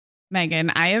Megan,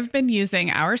 I have been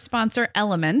using our sponsor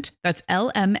Element, that's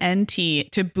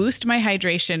LMNT, to boost my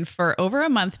hydration for over a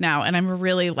month now, and I'm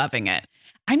really loving it.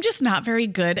 I'm just not very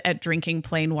good at drinking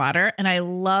plain water, and I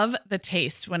love the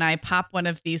taste when I pop one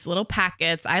of these little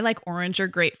packets. I like orange or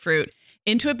grapefruit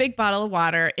into a big bottle of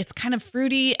water. It's kind of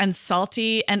fruity and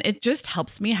salty, and it just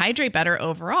helps me hydrate better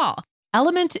overall.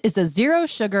 Element is a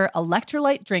zero-sugar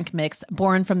electrolyte drink mix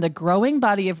born from the growing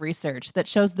body of research that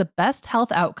shows the best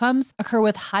health outcomes occur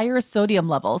with higher sodium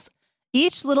levels.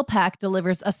 Each little pack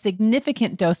delivers a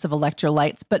significant dose of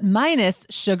electrolytes, but minus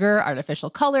sugar, artificial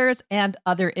colors, and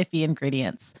other iffy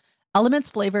ingredients. Element's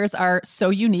flavors are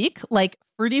so unique, like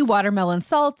fruity watermelon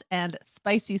salt and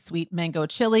spicy sweet mango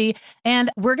chili. And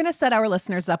we're going to set our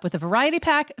listeners up with a variety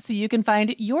pack so you can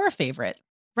find your favorite.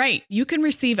 Right. You can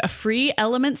receive a free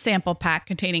Element sample pack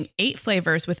containing 8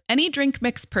 flavors with any drink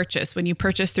mix purchase when you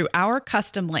purchase through our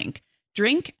custom link,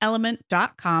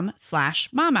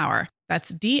 drinkelement.com/momhour.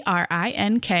 That's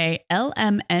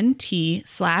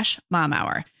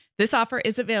DRINKLMNT/momhour. This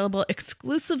is available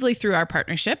exclusively through our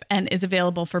partnership and is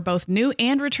available for both new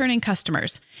and returning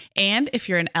customers. And if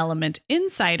you're an Element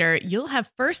insider, you'll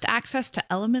have first access to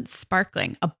Element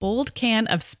Sparkling, a bold can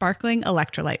of sparkling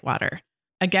electrolyte water.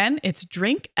 Again, it's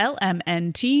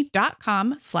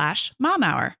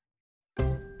drinklmnt.com/momhour.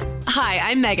 Hi,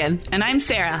 I'm Megan. And I'm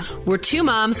Sarah. We're 2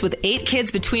 moms with 8 kids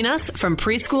between us from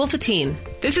preschool to teen.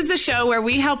 This is the show where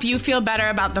we help you feel better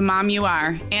about the mom you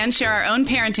are and share our own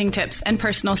parenting tips and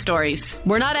personal stories.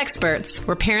 We're not experts.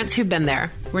 We're parents who've been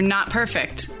there. We're not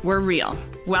perfect. We're real.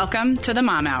 Welcome to the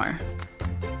Mom Hour.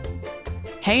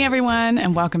 Hey, everyone,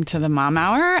 and welcome to the Mom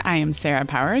Hour. I am Sarah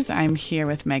Powers. I'm here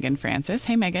with Megan Francis.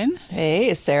 Hey, Megan.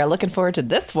 Hey, Sarah. Looking forward to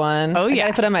this one. Oh, yeah.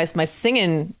 I put on my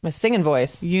singing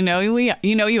voice. You know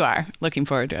you are. Looking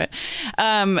forward to it.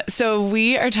 So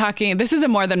we are talking. This is a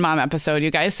More Than Mom episode,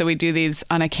 you guys. So we do these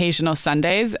on occasional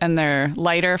Sundays, and they're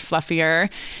lighter, fluffier,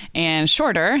 and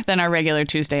shorter than our regular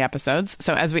Tuesday episodes.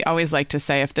 So as we always like to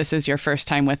say, if this is your first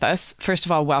time with us, first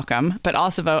of all, welcome. But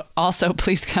also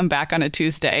please come back on a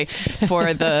Tuesday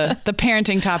for the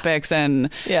parenting topics and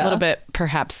a little bit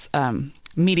perhaps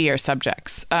meatier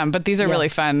subjects. But these are really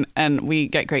fun, and we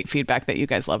get great feedback that you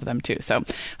guys love them too. So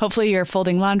hopefully you're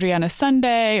folding laundry on a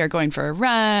Sunday or going for a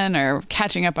run or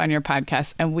catching up on your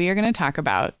podcast. And we are going to talk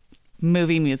about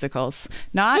movie musicals,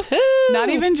 not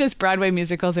even just Broadway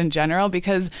musicals in general,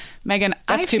 because Megan,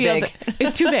 that's too big.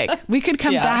 It's too big. We could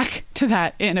come back to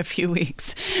that in a few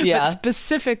weeks. Yeah. But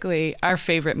specifically our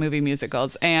favorite movie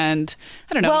musicals. And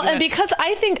I don't know. Well, and because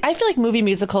I feel like movie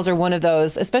musicals are one of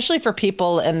those, especially for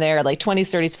people in their like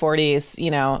 20s, 30s, 40s, you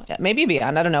know, maybe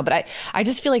beyond, I don't know. But I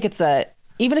just feel like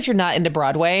even if you're not into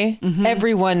Broadway,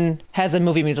 everyone has a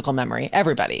movie musical memory.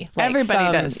 Everybody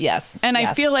does. Yes. And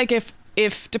I feel like if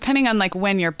depending on like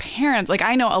when your parents, like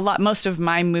I know most of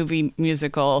my movie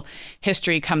musical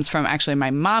history comes from actually my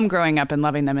mom growing up and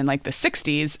loving them in like the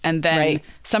 60s. And then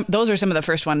those are some of the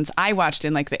first ones I watched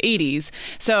in like the 80s.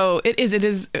 So it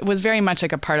was very much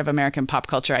like a part of American pop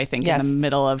culture, I think, in the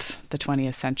middle of the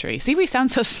 20th century. See, we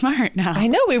sound so smart now. I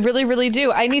know, we really, really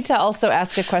do. I need to also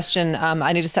ask a question.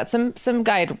 I need to set some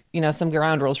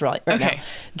ground rules right now.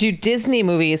 Do Disney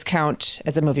movies count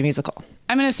as a movie musical?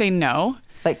 I'm going to say no.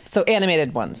 Like, so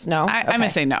animated ones, no? I'm going to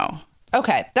say no.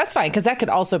 Okay, that's fine, because that could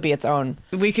also be its own.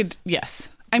 We could, yes.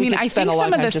 I think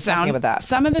some of the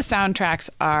soundtracks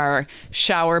are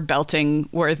shower belting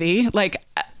worthy, like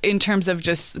in terms of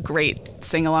just great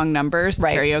sing-along numbers,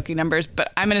 karaoke numbers.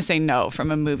 But I'm going to say no from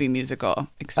a movie musical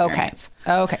experience.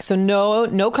 Okay. So no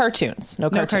cartoons. No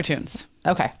cartoons.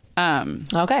 Okay.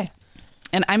 Okay.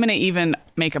 And I'm going to even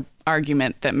make an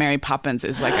argument that Mary Poppins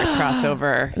is like a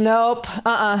crossover. Nope.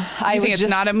 I think it's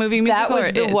not a movie musical. That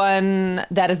was the one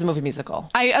that is a movie musical.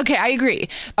 I agree.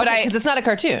 But because it's not a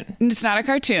cartoon. It's not a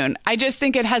cartoon. I just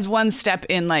think it has one step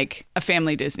in like a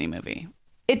family Disney movie.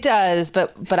 It does,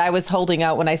 but I was holding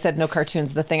out when I said no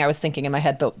cartoons. The thing I was thinking in my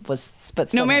head, still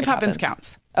Mary Poppins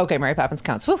counts. Okay, Mary Poppins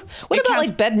counts. Whew. What about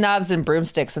like Bed Knobs and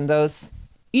Broomsticks and those?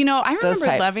 You know, I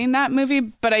remember loving that movie,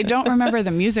 but I don't remember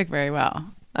the music very well.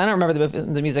 I don't remember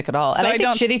the music at all. And I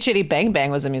think Chitty Chitty Bang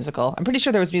Bang was a musical. I'm pretty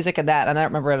sure there was music in that, and I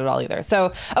don't remember it at all either.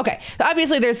 So, okay.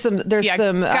 Obviously, there's some...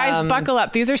 Guys, buckle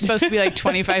up. These are supposed to be like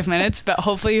 25 minutes, but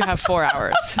hopefully you have 4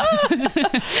 hours.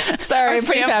 Sorry, I'm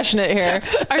pretty passionate here.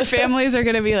 Our families are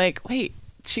going to be like, wait,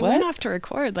 she went off to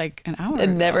record like an hour and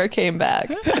ago. Never came back.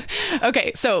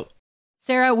 Okay, so...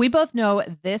 Sarah, we both know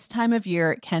this time of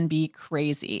year can be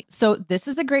crazy. So this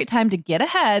is a great time to get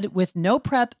ahead with no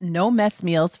prep, no mess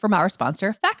meals from our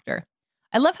sponsor, Factor.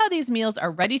 I love how these meals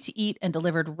are ready to eat and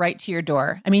delivered right to your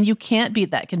door. I mean, you can't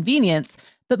beat that convenience,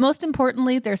 but most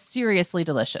importantly, they're seriously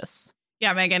delicious.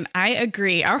 Yeah, Megan, I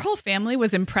agree. Our whole family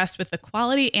was impressed with the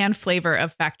quality and flavor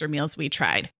of Factor meals we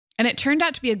tried. And it turned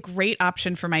out to be a great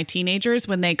option for my teenagers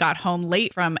when they got home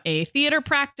late from a theater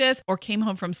practice or came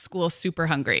home from school super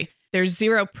hungry. There's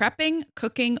zero prepping,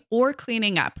 cooking, or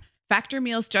cleaning up. Factor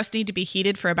meals just need to be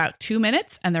heated for about 2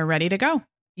 minutes and they're ready to go.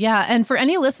 Yeah, and for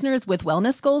any listeners with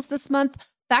wellness goals this month,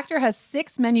 Factor has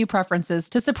 6 menu preferences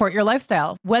to support your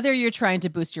lifestyle. Whether you're trying to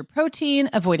boost your protein,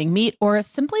 avoiding meat, or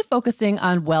simply focusing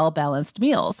on well-balanced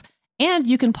meals. And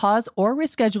you can pause or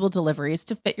reschedule deliveries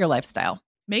to fit your lifestyle.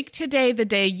 Make today the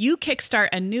day you kickstart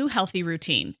a new healthy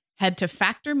routine. Head to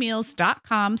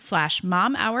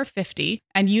factormeals.com/momhour50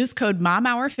 and use code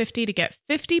momhour50 to get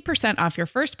 50% off your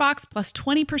first box plus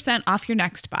 20% off your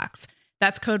next box.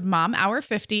 That's code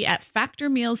momhour50 at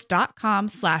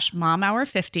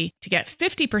factormeals.com/momhour50 to get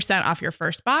 50% off your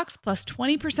first box plus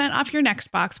 20% off your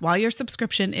next box while your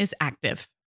subscription is active.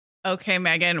 Okay,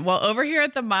 Megan. Well, over here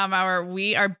at the Mom Hour,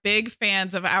 we are big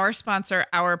fans of our sponsor,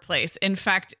 Our Place. In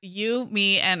fact, you,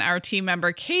 me, and our team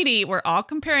member, Katie, were all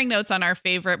comparing notes on our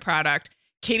favorite product.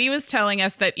 Katie was telling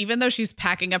us that even though she's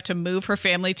packing up to move her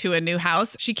family to a new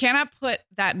house, she cannot put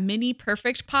that mini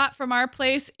perfect pot from Our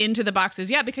Place into the boxes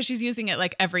yet because she's using it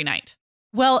like every night.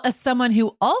 Well, as someone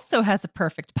who also has a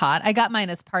perfect pot, I got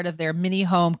mine as part of their mini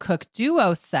home cook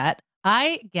duo set.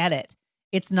 I get it.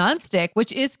 It's nonstick,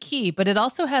 which is key, but it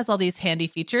also has all these handy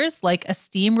features like a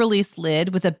steam release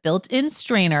lid with a built-in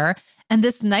strainer and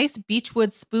this nice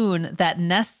beechwood spoon that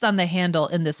nests on the handle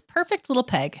in this perfect little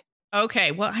peg.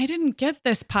 Okay, well, I didn't get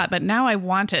this pot, but now I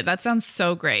want it. That sounds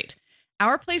so great.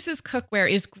 Our Place's cookware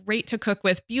is great to cook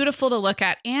with, beautiful to look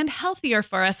at, and healthier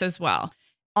for us as well.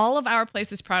 All of Our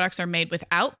Place's products are made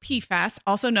without PFAS,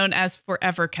 also known as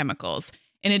forever chemicals.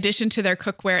 In addition to their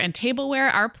cookware and tableware,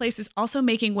 Our Place is also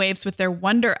making waves with their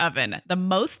Wonder Oven, the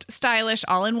most stylish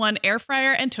all-in-one air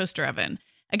fryer and toaster oven.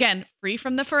 Again, free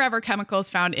from the forever chemicals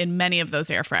found in many of those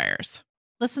air fryers.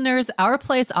 Listeners, Our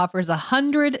Place offers a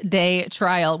 100-day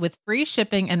trial with free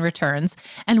shipping and returns,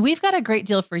 and we've got a great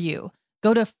deal for you.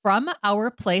 Go to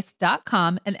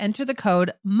FromOurPlace.com and enter the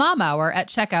code MOMHOUR at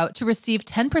checkout to receive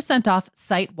 10% off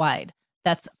site-wide.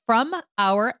 That's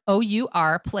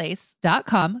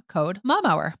FromOurPlace.com, code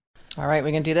MOMHOUR. All right,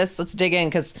 we can do this. Let's dig in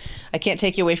because I can't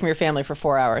take you away from your family for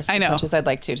 4 hours. I know. As much as I'd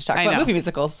like to talk about movie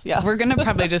musicals. Yeah, we're going to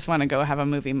probably just want to go have a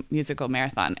movie musical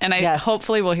marathon. And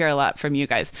hopefully we'll hear a lot from you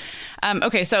guys.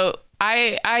 Okay, so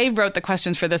I wrote the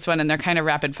questions for this one and they're kind of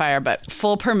rapid fire, but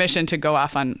full permission to go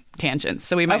off on tangents.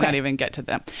 So we might not even get to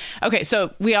them. Okay,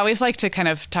 so we always like to kind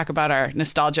of talk about our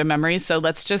nostalgia memories. So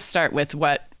let's just start with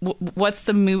what's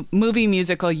the movie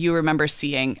musical you remember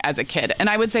seeing as a kid? And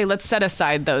I would say let's set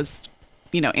aside those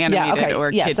animated or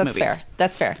kid movies.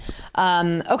 That's fair.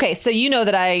 Okay, so you know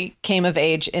that I came of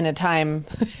age in a time,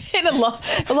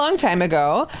 a long time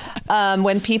ago,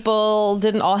 when people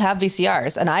didn't all have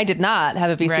VCRs, and I did not have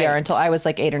a VCR until I was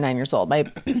like 8 or 9 years old.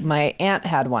 My aunt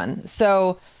had one,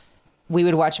 so we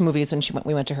would watch movies when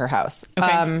we went to her house.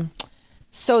 Okay.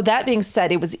 So that being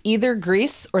said, it was either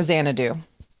Grease or Xanadu.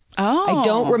 Oh, I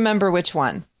don't remember which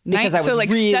one because I was like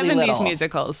really 70s little.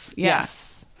 Musicals. Yeah.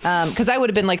 Yes, because I would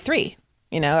have been like 3.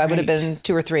 I would have been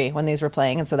 2 or 3 when these were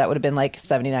playing. And so that would have been like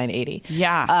 79, 80.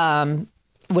 Yeah.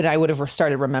 When I would have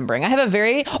started remembering. I have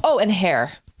and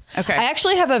Hair. Okay. I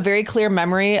actually have a very clear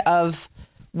memory of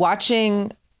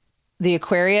watching the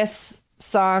Aquarius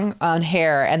song on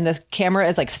Hair and the camera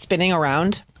is like spinning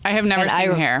around. I have never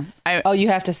seen Hair. You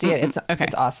have to see it. It's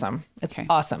awesome. It's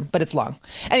awesome, but it's long.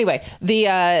 Anyway, the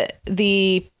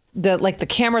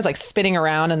camera is like spinning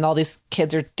around and all these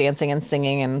kids are dancing and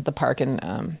singing in the park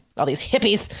and all these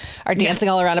hippies are dancing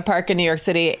all around a park in New York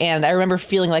City. And I remember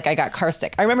feeling like I got car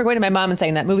sick. I remember going to my mom and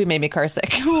saying that movie made me car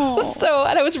sick. And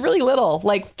I was really little,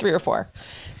 like 3 or 4.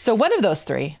 So one of those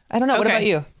 3. I don't know. What about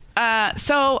you?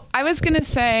 So I was going to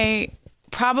say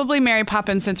probably Mary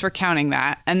Poppins since we're counting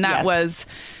that. And that was...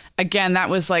 Again, that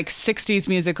was like 60s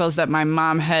musicals that my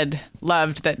mom had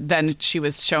loved that then she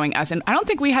was showing us. And I don't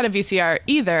think we had a VCR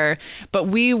either, but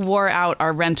we wore out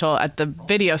our rental at the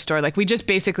video store. Like we just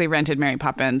basically rented Mary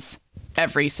Poppins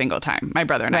every single time, my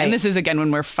brother and I. And this is again when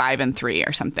we're 5 and 3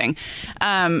 or something.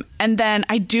 And then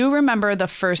I do remember the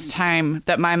first time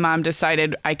that my mom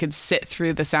decided I could sit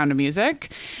through The Sound of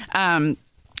Music.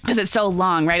 Because it's so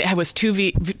long, right? It was two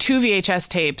VHS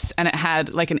tapes and it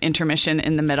had like an intermission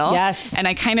in the middle. Yes. And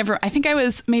I think I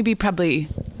was probably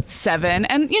 7.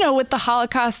 And, with the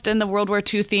Holocaust and the World War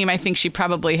II theme, I think she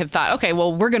probably had thought, okay,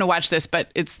 well, we're going to watch this, but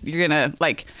we're going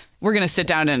to sit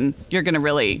down and you're going to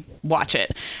really watch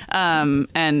it and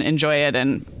enjoy it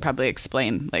and probably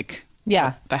explain what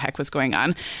the heck was going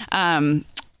on.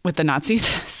 with the Nazis.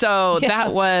 So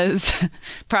that was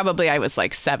probably, I was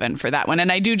like 7 for that one.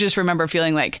 And I do just remember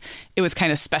feeling like it was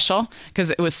kind of special because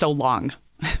it was so long.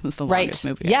 It was the longest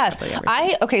movie. Yes.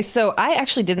 So I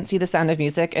actually didn't see The Sound of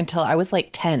Music until I was like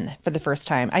 10 for the first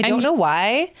time. I don't know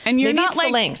why. And you're Maybe not it's like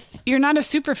the length. You're not a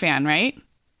super fan, right?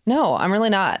 No, I'm really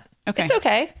not. Okay. It's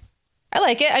okay. I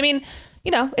like it. I mean,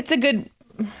 it's a good.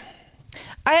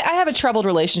 I have a troubled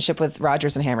relationship with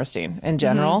Rodgers and Hammerstein in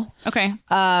general. Okay.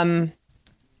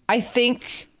 I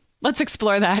think. Let's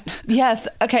explore that. Yes.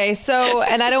 Okay. So,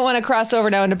 and I don't want to cross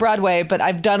over now into Broadway, but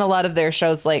I've done a lot of their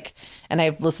shows, and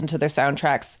I've listened to their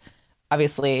soundtracks,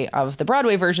 obviously, of the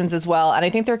Broadway versions as well. And I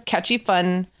think they're catchy,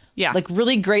 fun,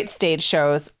 really great stage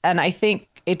shows. And I think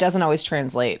it doesn't always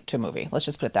translate to a movie. Let's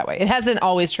just put it that way. It hasn't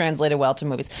always translated well to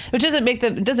movies, which doesn't mean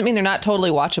they're not totally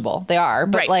watchable. They are,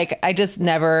 but I just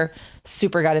never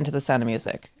super got into The Sound of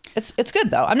Music. It's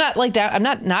good though. I'm not I'm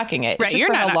not knocking it. Right, you're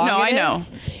not. No, I know.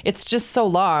 It's just so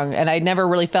long, and I never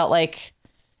really felt like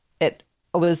it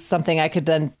was something I could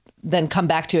then come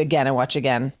back to again and watch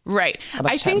again. Right.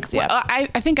 I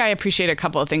think I appreciate a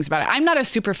couple of things about it. I'm not a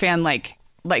super fan. Actually,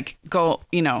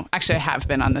 I have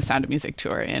been on the Sound of Music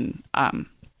tour in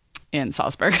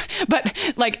Salzburg, but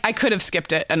I could have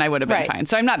skipped it and I would have been fine.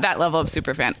 So I'm not that level of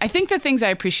super fan. I think the things I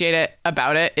appreciate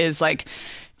about it is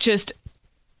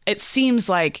it seems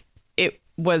like it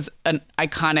was an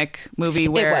iconic movie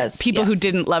where people who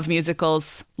didn't love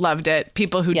musicals loved it.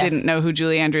 People who didn't know who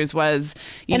Julie Andrews was.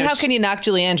 How can you knock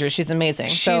Julie Andrews? She's amazing.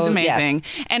 She's amazing.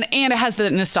 Yes. And it has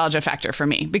the nostalgia factor for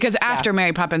me because after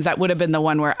Mary Poppins, that would have been the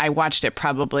one where I watched it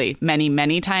probably many,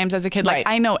 many times as a kid.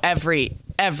 I know every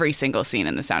single scene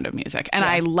in The Sound of Music. And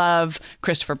I love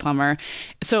Christopher Plummer.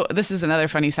 So this is another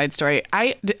funny side story.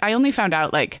 I only found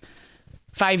out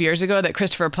 5 years ago that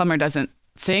Christopher Plummer doesn't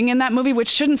sing in that movie, which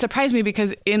shouldn't surprise me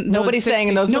because nobody sang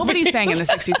in those movies. Nobody sang in the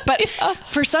 60s. But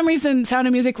for some reason, Sound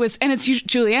of Music was, and it's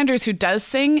Julie Andrews who does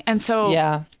sing. And so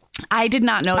I did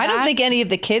not know that. I don't think any of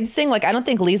the kids sing. I don't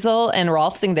think Liesl and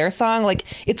Rolf sing their song.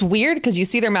 It's weird because you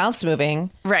see their mouths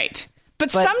moving. Right. But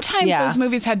sometimes those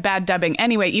movies had bad dubbing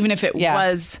anyway, even if it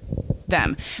was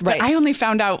them. But I only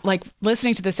found out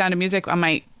listening to The Sound of Music on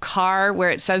my car where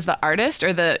it says the artist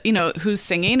or the who's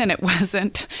singing, and it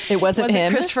wasn't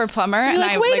him, Christopher Plummer. You're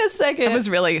and wait a second. I was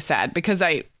really sad because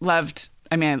I loved.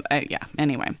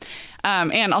 Anyway.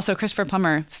 And also Christopher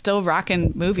Plummer still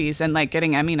rocking movies and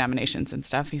getting Emmy nominations and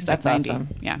stuff. He's 90. Awesome.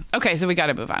 Yeah. Okay, so we got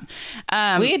to move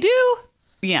on. We do.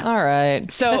 Yeah. All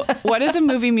right. So what is a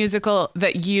movie musical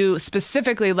that you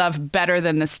specifically love better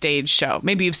than the stage show?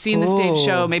 Maybe you've seen the stage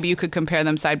show. Maybe you could compare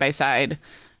them side by side.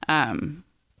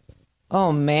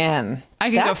 Oh, man.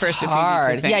 I can go first hard. if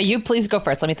you need to think. Yeah, you please go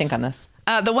first. Let me think on this.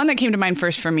 The one that came to mind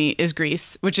first for me is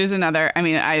Grease, which is another. I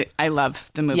mean, I love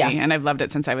the movie and I've loved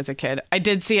it since I was a kid. I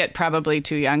did see it probably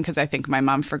too young because I think my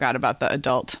mom forgot about the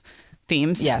adult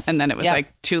themes. Yes. And then it was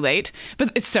too late.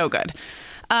 But it's so good.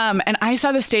 And I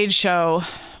saw the stage show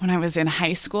when I was in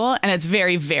high school, and it's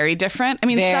very, very different. I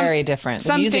mean, very different.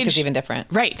 The music is even different.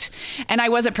 Right. And I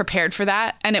wasn't prepared for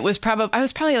that. And I was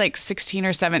probably 16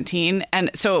 or 17. And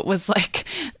so it was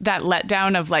that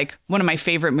letdown of one of my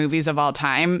favorite movies of all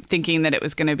time, thinking that it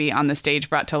was going to be on the stage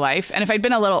brought to life. And if I'd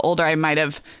been a little older, I might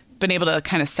have been able to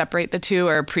kind of separate the two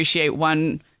or appreciate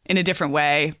one in a different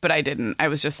way. But I didn't. I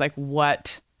was just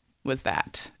what was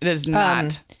that? It is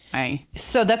not.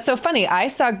 So that's so funny. I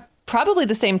saw probably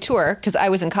the same tour because I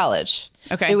was in college.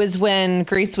 Okay. It was when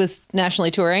Grease was nationally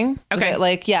touring. Okay.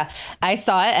 I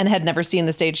saw it and had never seen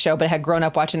the stage show, but had grown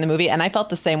up watching the movie. And I felt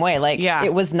the same way.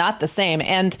 It was not the same.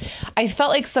 And I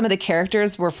felt like some of the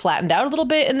characters were flattened out a little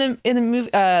bit in the movie,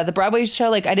 the Broadway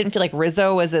show. I didn't feel like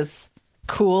Rizzo was as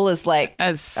cool as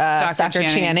Stockard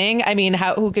Channing. I mean,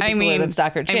 who could be cooler than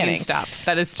Stockard Channing? I mean, stop.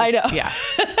 That is just, I know. Yeah.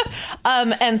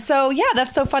 And so,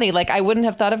 that's so funny. I wouldn't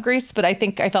have thought of Grease, but I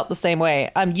think I felt the same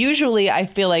way. Usually I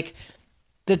feel like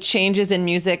the changes in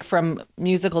music from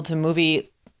musical to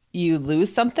movie, you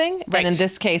lose something. Right. And in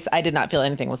this case, I did not feel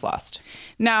anything was lost.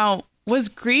 Now, was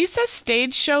Grease a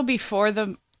stage show before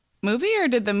the movie, or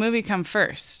did the movie come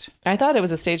first? I thought it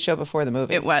was a stage show before the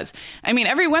movie. It was. I mean,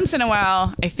 every once in a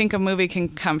while, I think a movie can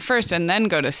come first and then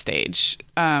go to stage.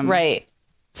 Right.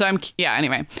 So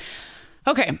anyway.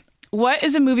 Okay. What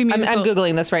is a movie musical? I'm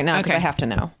Googling this right now because I have to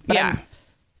know. But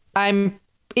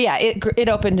it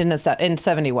opened in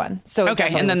 71. So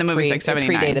okay. And then the movie's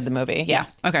 79. Predated the movie. Yeah.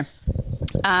 Okay.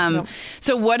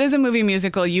 So what is a movie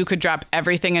musical you could drop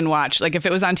everything and watch? If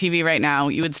it was on TV right now,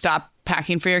 you would stop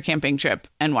packing for your camping trip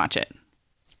and watch it.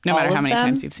 No matter how many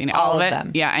times you've seen it. All of it?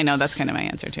 them. Yeah, I know. That's kind of my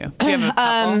answer too. Do you have a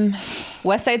couple?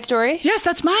 West Side Story? Yes,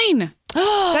 that's mine.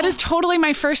 That is totally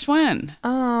my first one.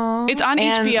 Oh, it's on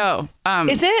HBO.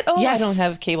 Is it? Oh, yes. I don't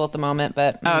have cable at the moment,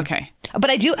 but Oh, okay. But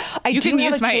I do. You can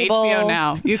use my HBO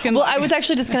now. You can. Well, I was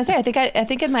actually just gonna say. I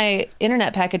think in my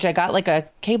internet package I got like a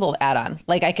cable add-on.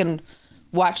 Like I can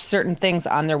watch certain things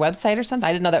on their website or something.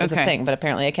 I didn't know that was a thing, but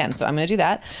apparently I can. So I'm gonna do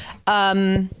that.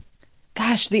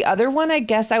 Gosh, the other one I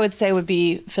guess I would say would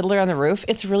be Fiddler on the Roof.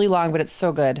 It's really long, but it's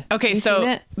so good. Okay,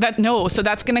 so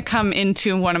that's going to come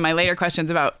into one of my later questions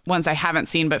about ones I haven't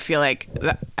seen but feel like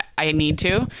I need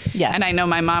to. Yes. And I know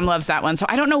my mom loves that one. So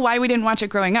I don't know why we didn't watch it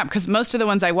growing up, because most of the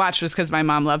ones I watched was because my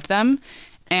mom loved them.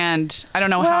 And I don't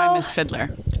know how I miss Fiddler.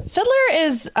 Fiddler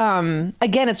is,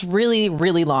 again, it's really,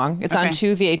 really long. It's on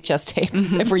 2 VHS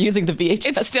tapes. If we're using the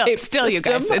VHS It's tape still you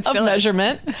guys. system It's of still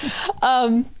measurement.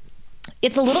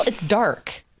 It's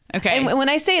dark. Okay. And when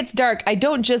I say it's dark, I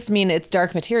don't just mean it's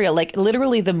dark material. Like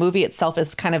literally the movie itself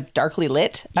is kind of darkly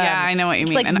lit. Yeah, I know what you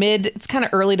mean. It's like it's kind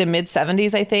of early to mid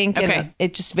 70s, I think. Okay. And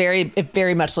it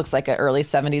very much looks like an early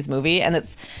 70s movie. And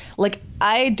it's like,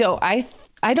 I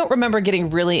don't remember getting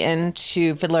really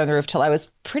into Fiddler on the Roof till I was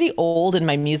pretty old in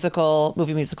my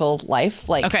movie musical life,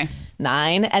 like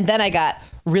 9. And then I got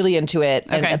really into it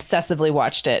and obsessively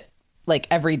watched it like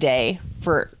every day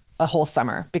for a whole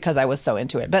summer because I was so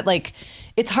into it. But like,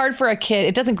 it's hard for a kid.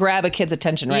 It doesn't grab a kid's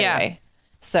attention right away.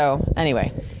 So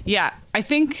anyway. Yeah, I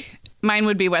think mine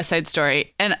would be West Side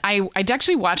Story. And I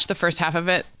actually watched the first half of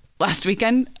it last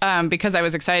weekend because I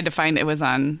was excited to find it was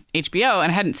on HBO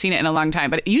and I hadn't seen it in a long time,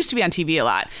 but it used to be on TV a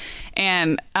lot.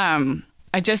 And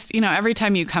I just, every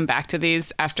time you come back to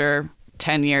these after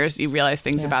 10 years, you realize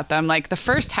things about them. Like the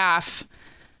first half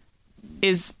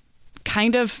is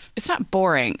kind of, it's not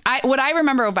boring. What I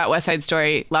remember about West Side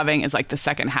Story loving is like the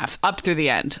second half up through the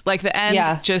end. Like the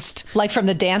end just... Like from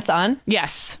the dance on?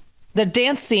 Yes. The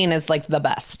dance scene is like the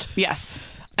best. Yes.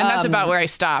 And that's about where I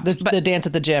stopped. The dance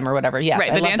at the gym or whatever. Yes,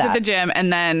 right. The dance at the gym.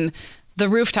 And then the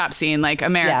rooftop scene, like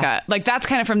America. Yeah. Like that's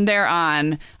kind of from there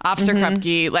on. Officer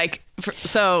Krupke. Like,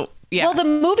 yeah. Well, the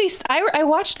movie, I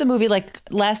watched the movie like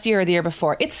last year or the year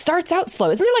before. It starts out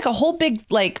slow. Isn't there like a whole big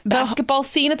like basketball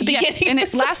scene at the beginning? And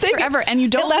it lasts forever. And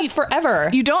it lasts forever.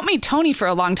 You don't meet Tony for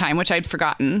a long time, which I'd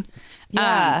forgotten.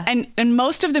 Yeah. And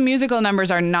most of the musical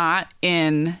numbers are not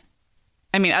in,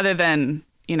 other than,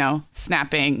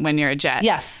 snapping when you're a jet.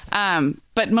 Yes.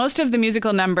 But most of the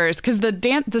musical numbers, because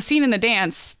the scene in the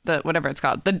dance, whatever it's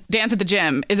called, the dance at the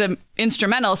gym is an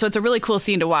instrumental, so it's a really cool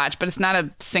scene to watch, but it's not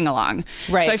a sing along.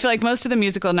 Right. So I feel like most of the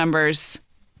musical numbers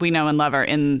we know and love are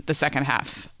in the second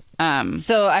half.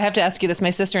 So I have to ask you this: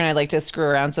 my sister and I like to screw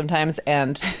around sometimes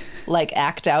and like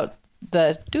act out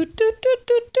the doot doot doot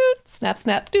doot doot snap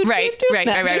snap doot right doot, doot, right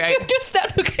snap, right doot, right doot, doot,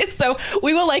 snap. Okay, so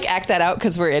we will like act that out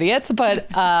because we're idiots. But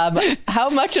how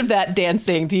much of that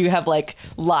dancing do you have like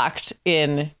locked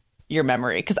in your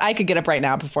memory? Because I could get up right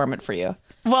now and perform it for you.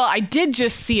 Well, I did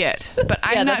just see it, but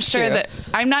I'm not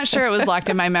sure it was locked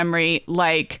in my memory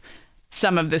like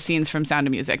some of the scenes from Sound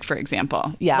of Music, for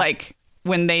example. Yeah, like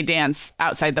when they dance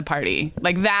outside the party,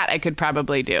 like that I could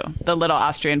probably do. The little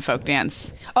Austrian folk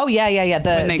dance. Oh yeah.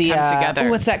 When they come together.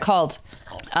 What's that called?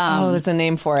 There's a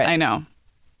name for it. I know.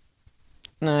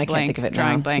 No, I can't think of it now.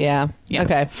 Drawing blank. Yeah. Yeah.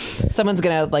 Okay. Someone's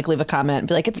gonna like leave a comment and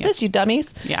be like, "It's this, you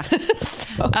dummies." Yeah.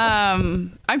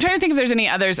 I'm trying to think if there's any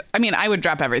others. I would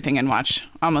drop everything and watch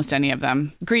almost any of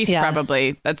them. Grease,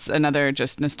 probably. That's another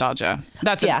just nostalgia.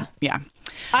 That's yeah.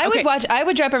 I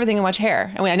would drop everything and watch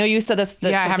Hair. I know you said that's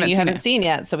something you haven't seen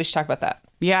yet, so we should talk about that.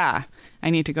 Yeah, I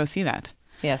need to go see that.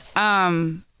 Yes.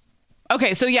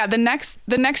 Okay, so yeah, the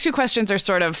next two questions are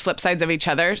sort of flip sides of each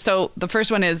other. So the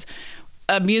first one is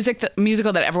a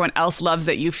musical that everyone else loves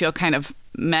that you feel kind of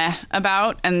meh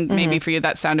about, and maybe for you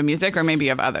that's Sound of Music, or maybe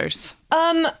you have others.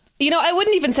 I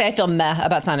wouldn't even say I feel meh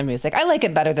about Sound of Music. I like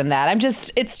it better than that.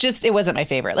 It wasn't my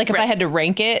favorite. Like if I had to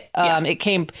rank it, it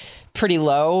came pretty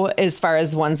low as far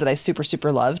as ones that I super,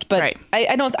 super loved. But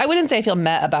I wouldn't say I feel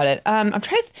meh about it. I'm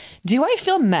trying to, do I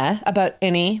feel meh about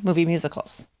any movie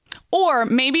musicals? Or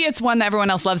maybe it's one that everyone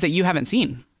else loves that you haven't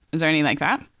seen. Is there any like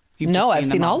that? I've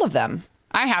seen all of them.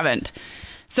 I haven't.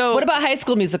 So what about High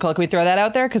School Musical? Can we throw that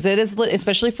out there? Because it is,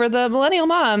 especially for the millennial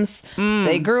moms,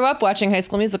 they grew up watching High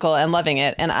School Musical and loving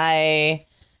it. And I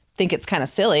think it's kind of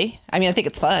silly. I think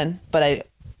it's fun, but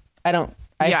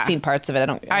I've seen parts of it.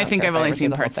 I think I've only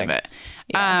seen parts of it.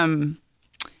 Yeah.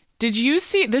 Did you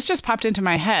see, this just popped into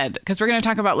my head because we're going to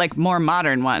talk about like more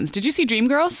modern ones. Did you see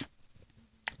Dreamgirls?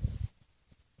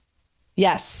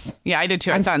 Yes. Yeah, I did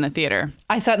too. I saw it in the theater.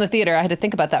 I saw it in the theater. I had to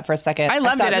think about that for a second. I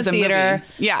loved it as a movie.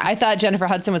 Yeah. I thought Jennifer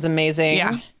Hudson was amazing.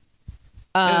 Yeah. It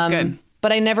was good.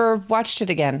 but I never watched it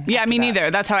again. Yeah, me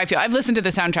neither. That's how I feel. I've listened to the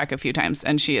soundtrack a few times,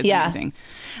 and she is amazing.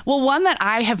 Well, one that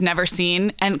I have never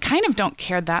seen and kind of don't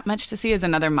care that much to see is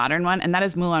another modern one, and that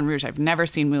is Moulin Rouge. I've never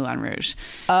seen Moulin Rouge.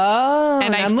 Oh,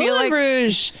 and I feel Moulin like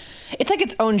Rouge. It's like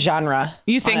its own genre.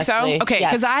 You think honestly. so? Okay,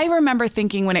 because I remember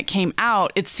thinking when it came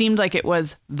out, it seemed like it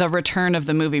was the return of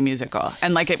the movie musical,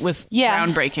 and like it was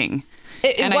groundbreaking.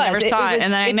 It and was. I never saw it,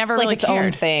 and then I never like really its cared.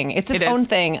 Own thing. It's its It own is.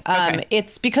 thing. Okay.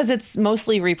 It's because it's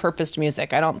mostly repurposed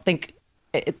music. I don't think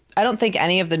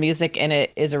any of the music in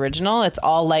it is original. It's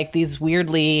all like these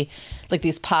weirdly, like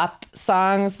these pop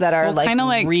songs that are like kind of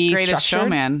like restructured. Greatest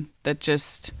Showman. That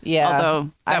just I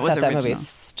although that was thought original. that movie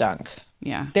stunk.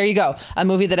 Yeah. There you go. A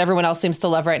movie that everyone else seems to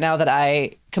love right now that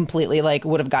I completely like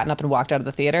would have gotten up and walked out of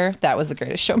the theater. That was The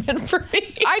Greatest Showman for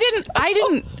me.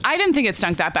 I didn't think it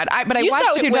stunk that bad. But I You watched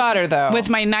saw it with your daughter, though. With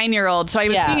my 9-year-old. So I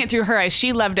was seeing it through her eyes.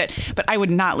 She loved it, but I would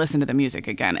not listen to the music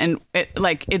again. And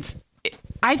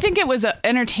I think it was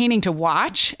entertaining to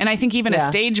watch, and I think even a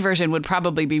stage version would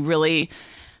probably be really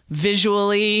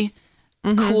visually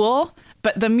cool,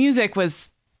 but the music was,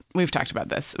 we've talked about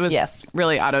this. It was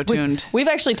really auto-tuned. We've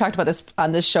actually talked about this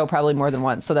on this show probably more than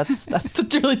once, so that's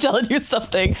really telling you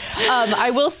something. I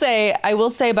will say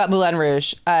about Moulin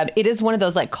Rouge, it is one of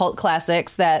those like cult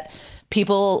classics that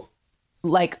people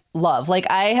like love. Like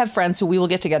I have friends who we will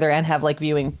get together and have like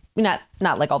viewing, not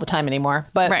like all the time anymore,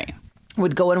 but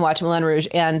would go and watch Moulin Rouge,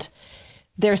 and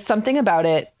there's something about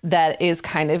it that is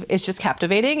it's just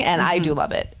captivating, and I do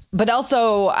love it. But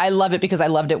also, I love it because I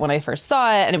loved it when I first saw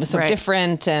it, and it was so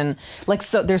different, and like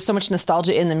so. There's so much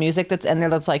nostalgia in the music that's in there.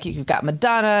 That's like you've got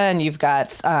Madonna, and you've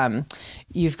got oh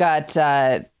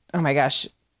my gosh,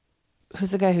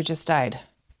 who's the guy who just died?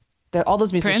 All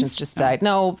those musicians Prince? just died.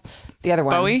 No, the other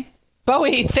one,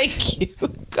 Bowie. Thank you,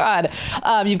 God.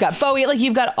 You've got Bowie. Like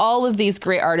you've got all of these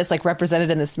great artists like represented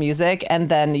in this music, and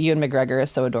then Ewan McGregor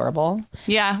is so adorable.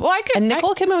 Yeah, well, and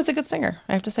Nicole Kidman was a good singer.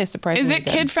 I have to say, surprisingly. Is it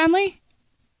kid friendly?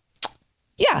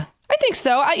 Yeah, I think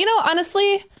so.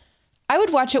 Honestly, I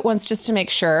would watch it once just to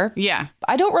make sure. Yeah.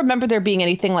 I don't remember there being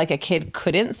anything like a kid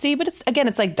couldn't see, but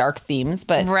it's like dark themes,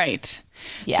 but. Right.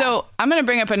 Yeah. So I'm going to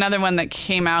bring up another one that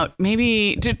came out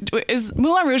maybe, is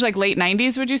Moulin Rouge like late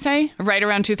 90s, would you say? Right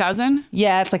around 2000?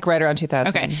 Yeah, it's like right around 2000.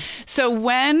 Okay. So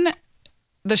when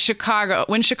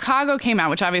Chicago came out,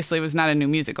 which obviously was not a new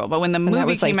musical, but when the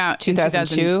movie came out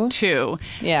 2002? in 2002,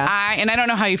 yeah. I don't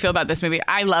know how you feel about this movie.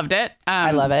 I loved it.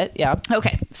 I love it. Yeah.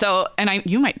 Okay. So, and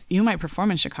you might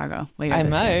perform in Chicago later. I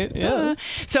this might. year. Yes.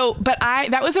 So, but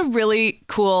that was a really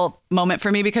cool moment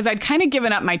for me because I'd kind of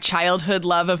given up my childhood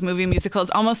love of movie musicals,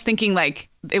 almost thinking like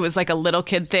it was like a little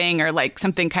kid thing or like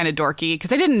something kind of dorky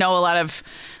because I didn't know a lot of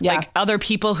like other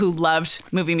people who loved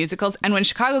movie musicals. And when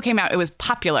Chicago came out, it was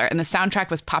popular and the soundtrack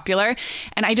was popular.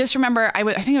 And I just remember I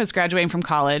think I was graduating from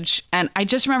college, and I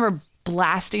just remember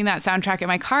blasting that soundtrack in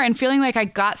my car and feeling like I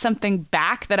got something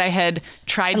back that I had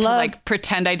tried to like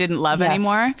pretend I didn't love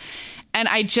anymore. And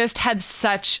I just had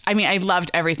I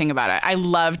loved everything about it. I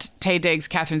loved Taye Diggs,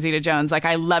 Catherine Zeta-Jones. Like,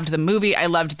 I loved the movie. I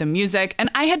loved the music.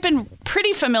 And I had been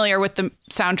pretty familiar with the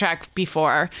soundtrack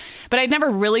before, but I'd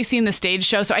never really seen the stage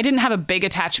show. So I didn't have a big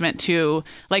attachment to,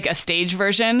 like, a stage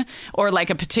version or, like,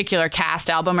 a particular cast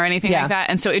album or anything like that.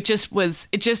 And so it just was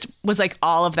like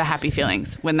all of the happy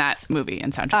feelings when that movie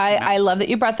and soundtrack came out. I love that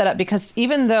you brought that up because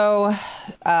even though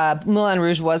Moulin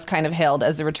Rouge was kind of hailed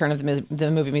as the return of the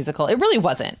movie musical, it really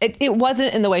wasn't. It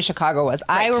wasn't in the way Chicago was.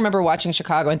 Right. I remember watching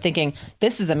Chicago and thinking,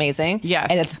 this is amazing. Yes.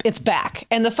 And it's back.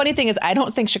 And the funny thing is, I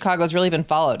don't think Chicago's really been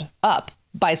followed up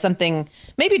by something,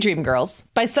 maybe Dreamgirls,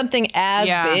 by something as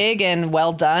big and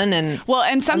well done. And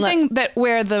something that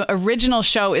where the original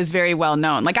show is very well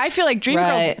known. Like, I feel like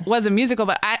Dreamgirls was a musical,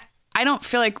 but I don't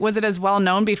feel like, was it as well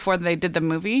known before they did the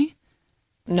movie?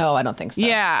 No, I don't think so.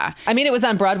 Yeah. I mean, it was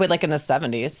on Broadway like in the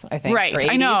 70s, I think. Right. Or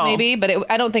 80s, I know. Maybe,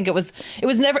 but I don't think it was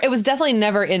definitely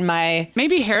never in my...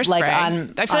 Maybe Hairspray. Like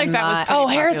I feel like that was pretty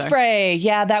popular. Hairspray.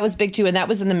 Yeah, that was big too. And that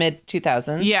was in the mid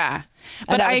 2000s. Yeah.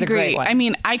 But I agree. I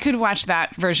mean, I could watch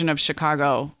that version of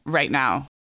Chicago right now.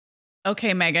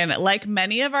 Okay, Megan, like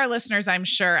many of our listeners, I'm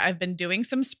sure I've been doing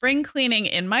some spring cleaning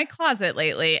in my closet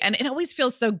lately, and it always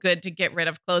feels so good to get rid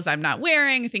of clothes I'm not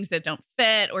wearing, things that don't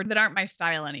fit or that aren't my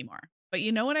style anymore. But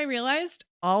you know what I realized?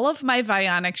 All of my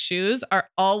Vionic shoes are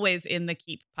always in the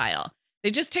keep pile.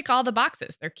 They just tick all the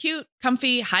boxes. They're cute,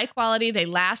 comfy, high quality. They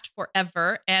last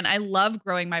forever. And I love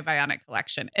growing my Vionic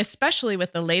collection, especially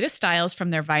with the latest styles from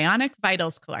their Vionic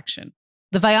Vitals collection.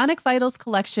 The Vionic Vitals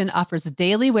collection offers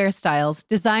daily wear styles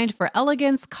designed for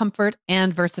elegance, comfort,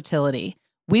 and versatility.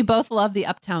 We both love the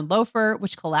Uptown loafer,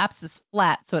 which collapses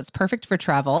flat, so it's perfect for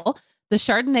travel. the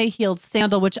Chardonnay heeled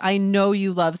sandal, which I know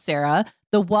you love, Sarah,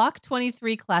 the Walk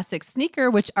 23 classic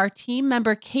sneaker, which our team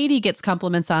member Katie gets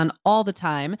compliments on all the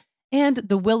time, and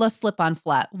the Willa slip-on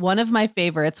flat, one of my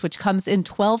favorites, which comes in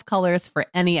 12 colors for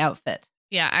any outfit.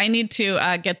 Yeah, I need to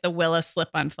get the Willa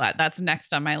slip-on flat. That's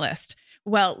next on my list.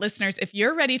 Well, listeners, if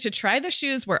you're ready to try the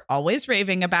shoes we're always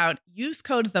raving about, use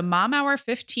code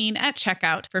TheMomHour15 at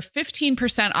checkout for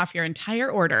 15% off your entire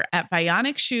order at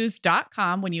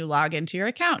VionicShoes.com when you log into your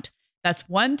account. That's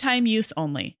one-time use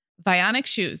only. Vionic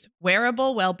Shoes,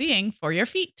 wearable well-being for your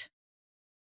feet.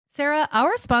 Sarah,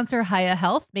 our sponsor, Hiya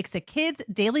Health, makes a kids'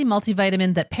 daily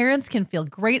multivitamin that parents can feel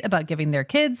great about giving their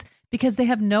kids because they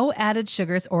have no added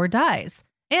sugars or dyes.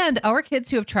 And our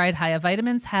kids who have tried Hiya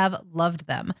vitamins have loved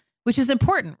them, which is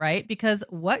important, right? Because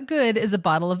what good is a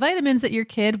bottle of vitamins that your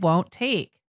kid won't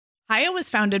take? Hiya was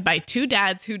founded by two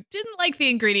dads who didn't like the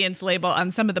ingredients label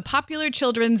on some of the popular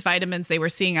children's vitamins they were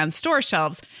seeing on store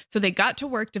shelves, so they got to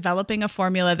work developing a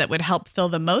formula that would help fill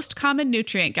the most common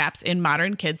nutrient gaps in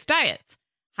modern kids' diets.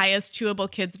 Hiya's Chewable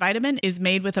Kids Vitamin is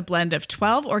made with a blend of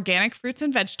 12 organic fruits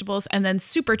and vegetables and then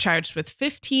supercharged with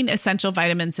 15 essential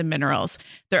vitamins and minerals.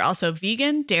 They're also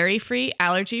vegan, dairy-free,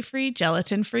 allergy-free,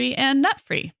 gelatin-free, and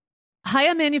nut-free.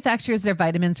 Hiya manufactures their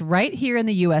vitamins right here in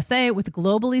the USA with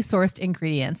globally sourced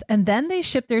ingredients, and then they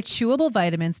ship their chewable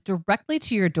vitamins directly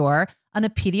to your door on a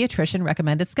pediatrician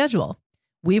recommended schedule.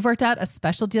 We've worked out a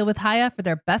special deal with Hiya for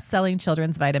their best-selling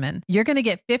children's vitamin. You're going to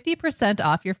get 50%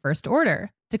 off your first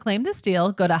order. To claim this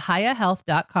deal, go to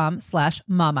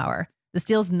hiyahealth.com/momhour. This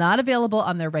deal's not available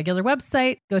on their regular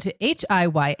website. Go to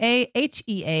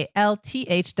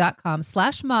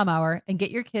hiyahealth.com/momhour and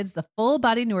get your kids the full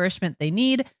body nourishment they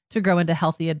need to grow into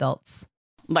healthy adults.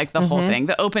 Like the whole thing.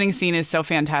 The opening scene is so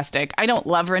fantastic. I don't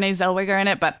love Renee Zellweger in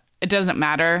it, but it doesn't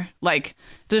matter. Like,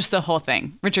 just the whole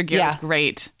thing. Richard Gere is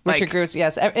great. Richard Gere,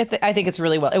 yes. I think it's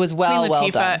really well. It was well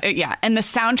done. Yeah. And the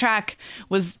soundtrack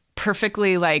was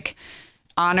perfectly like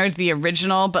honored the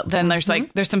original, but then there's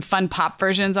some fun pop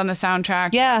versions on the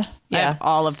soundtrack. Yeah. I have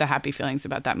all of the happy feelings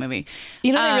about that movie.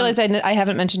 You know what I realized I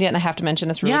haven't mentioned yet, and I have to mention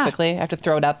this really quickly. I have to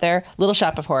throw it out there. Little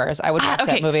Shop of Horrors. I would watch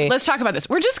that movie. Let's talk about this.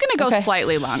 We're just going to go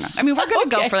slightly longer. I mean, we're going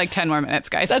to go for like 10 more minutes,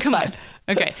 guys. That's Come fine. on.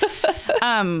 Okay.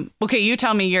 Okay, you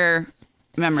tell me your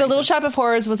memory. So Little Shop of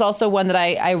Horrors was also one that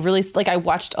I really, like, I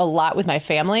watched a lot with my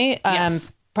family,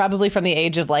 probably from the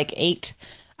age of like 8.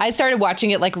 I started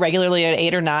watching it like regularly at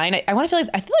 8 or 9. I feel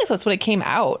like that's when it came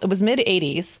out. It was mid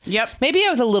 80s. Yep. Maybe I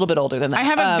was a little bit older than that. I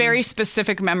have a very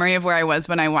specific memory of where I was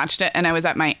when I watched it, and I was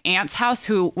at my aunt's house,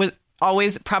 who was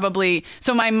always probably,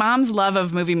 so my mom's love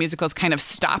of movie musicals kind of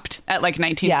stopped at like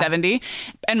 1970,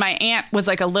 and my aunt was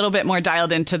like a little bit more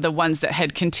dialed into the ones that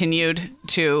had continued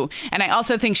to, and I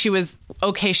also think she was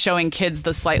okay showing kids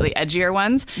the slightly edgier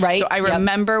ones. Right. So I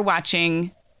remember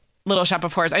watching Little Shop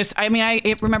of Horrors. I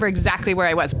remember exactly where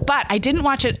I was, but I didn't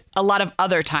watch it a lot of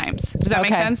other times. Does that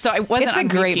make sense? So I wasn't. It's a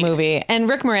great movie, and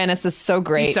Rick Moranis is so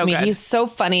great. He's so good. He's so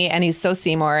funny, and he's so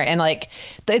Seymour, and like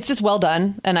it's just well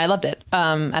done, and I loved it.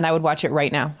 And I would watch it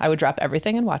right now. I would drop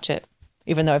everything and watch it,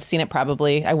 even though I've seen it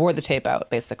probably. I wore the tape out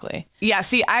basically. Yeah.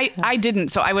 See, I didn't,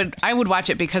 so I would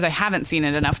watch it because I haven't seen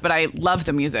it enough, but I love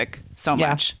the music so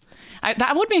much.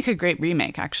 That would make a great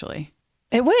remake, actually.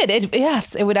 It would.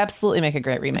 It would absolutely make a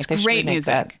great remake. It's great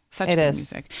music. Such good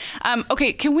music.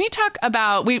 Okay, can we talk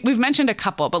about, we've mentioned a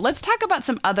couple, but let's talk about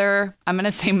some other, I'm going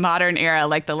to say modern era,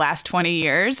 like the last 20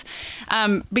 years.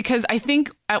 Because I think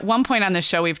at one point on the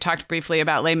show, we've talked briefly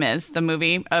about Les Mis, the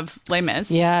movie of Les Mis.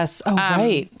 Yes. Oh,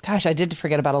 right. Gosh, I did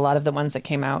forget about a lot of the ones that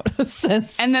came out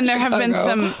since. And then there have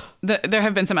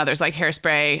been some others like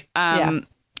Hairspray.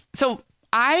 So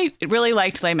I really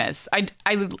liked Les Mis. I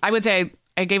would say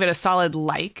I gave it a solid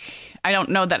like. I don't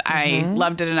know that I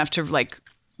loved it enough to like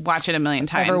watch it a million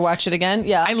times. Ever watch it again?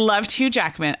 Yeah. I loved Hugh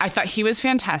Jackman. I thought he was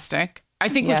fantastic. I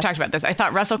think we've talked about this. I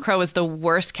thought Russell Crowe was the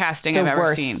worst casting I've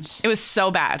ever seen. It was so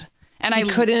bad. And I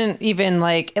couldn't even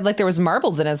like there was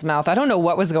marbles in his mouth. I don't know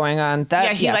what was going on.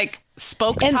 He like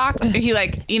talked. He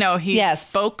like, he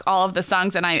spoke all of the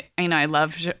songs, and I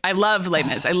love Les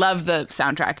Mis. I love the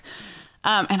soundtrack.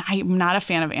 And I'm not a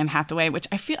fan of Anne Hathaway, which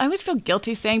I always feel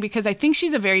guilty saying because I think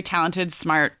she's a very talented,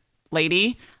 smart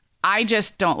lady. I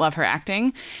just don't love her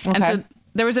acting. Okay. And so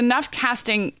there was enough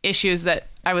casting issues that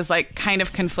I was like kind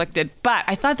of conflicted, but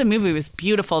I thought the movie was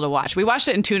beautiful to watch. We watched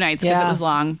it in 2 nights because it was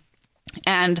long,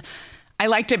 and I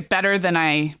liked it better than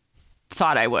I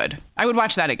thought I would. I would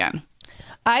watch that again.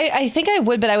 I think I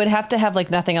would, but I would have to have like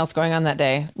nothing else going on that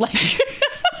day. Like,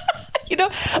 You know,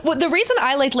 well, the reason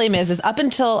I liked Les Mis is up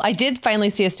until I did finally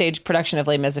see a stage production of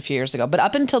Les Mis a few years ago, but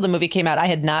up until the movie came out, I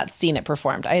had not seen it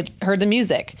performed. I had heard the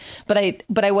music, but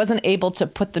I wasn't able to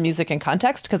put the music in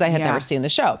context because I had never seen the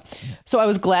show. So I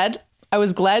was glad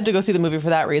to go see the movie for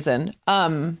that reason.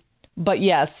 But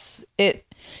yes,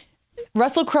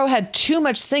 Russell Crowe had too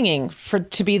much singing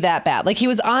to be that bad. Like he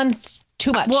was on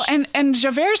too much. Well, and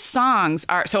Javert's songs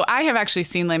are, so I have actually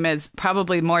seen Les Mis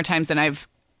probably more times than I've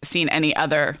seen any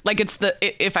other. Like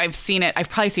if I've seen it, I've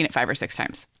probably seen it 5 or 6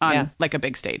 times on like a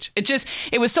big stage.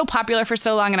 It was so popular for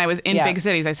so long, and I was in big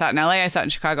cities. I saw it in LA, I saw it in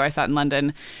Chicago, I saw it in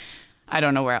London. I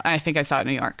don't know where. I think I saw it in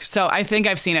New York. So I think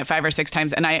I've seen it 5 or 6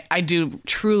 times, and I do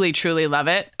truly, truly love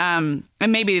it. And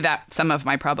maybe that some of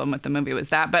my problem with the movie was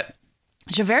that, but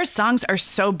Javert's songs are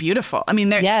so beautiful. I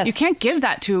mean, you can't give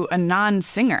that to a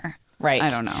non-singer. Right. I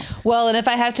don't know. Well, and if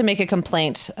I have to make a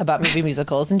complaint about movie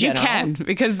musicals in general. You can,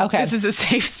 because this is a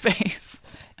safe space.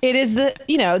 It is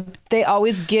they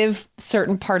always give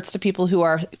certain parts to people who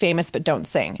are famous but don't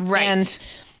sing. Right. And,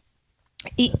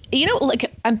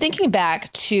 like I'm thinking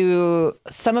back to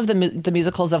some of the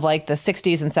musicals of like the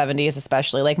 60s and 70s,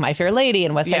 especially like My Fair Lady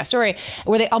and West Side Story,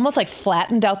 where they almost like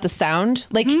flattened out the sound.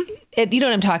 Like, you know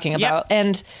what I'm talking about?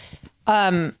 Yep.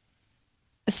 And,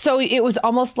 so it was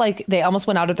almost like they almost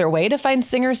went out of their way to find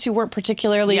singers who weren't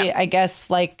particularly, I guess,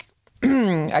 like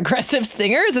aggressive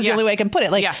singers is the only way I can put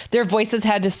it. Like their voices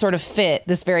had to sort of fit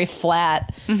this very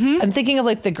flat. I'm thinking of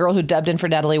like the girl who dubbed in for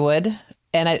Natalie Wood.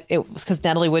 And it was because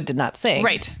Natalie Wood did not sing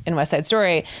in West Side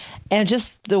Story. And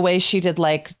just the way she did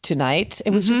like Tonight, it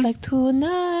was just like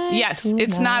tonight. Yes. Tonight.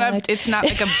 It's not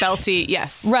like a belty.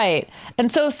 Yes. Right. And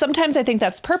so sometimes I think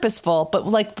that's purposeful, but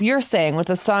like you're saying with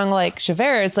a song like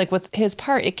Javert, like with his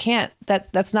part,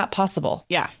 that's not possible.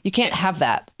 Yeah. You can't have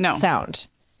that sound.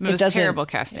 It was terrible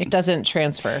casting. It doesn't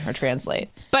transfer or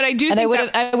translate. But I do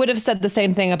think I would have said the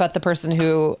same thing about the person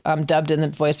who dubbed in the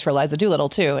voice for Liza Doolittle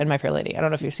too in My Fair Lady. I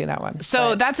don't know if you've seen that one.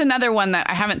 So that's another one that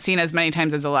I haven't seen as many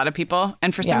times as a lot of people.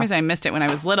 And for some reason I missed it when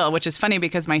I was little, which is funny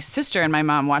because my sister and my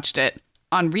mom watched it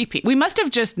on repeat. We must have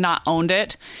just not owned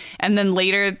it. And then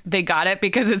later they got it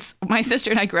because my sister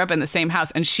and I grew up in the same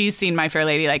house, and she's seen My Fair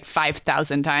Lady like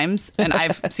 5,000 times. And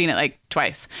I've seen it like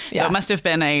twice. So it must have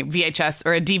been a VHS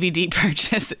or a DVD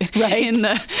purchase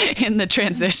in the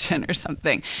transition or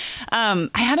something. I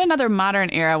had another modern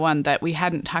era one that we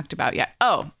hadn't talked about yet.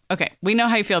 Oh, okay. We know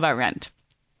how you feel about Rent.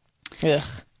 Ugh.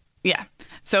 Yeah.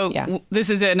 So this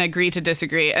is an agree to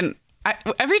disagree. And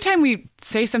every time we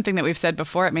say something that we've said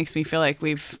before, it makes me feel like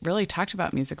we've really talked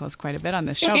about musicals quite a bit on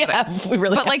this show.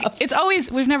 But like, it's always,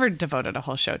 we've never devoted a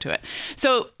whole show to it.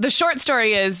 So the short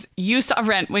story is you saw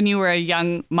Rent when you were a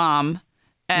young mom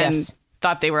and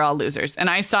thought they were all losers. And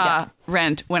I saw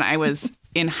Rent when I was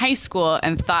in high school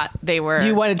and thought they were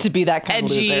You wanted to be that kind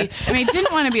edgy. of loser. I mean, I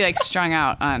didn't want to be like strung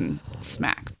out on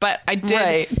smack, but I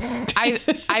did.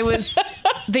 Right. I was,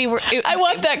 they were. I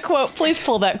want that quote. Please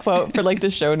pull that quote for like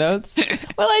the show notes.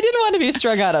 Well, I didn't want to be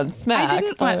strung out on smack. I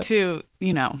didn't want to,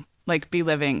 like be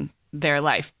living their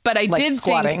life, but I like did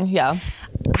squatting. think,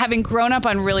 having grown up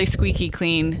on really squeaky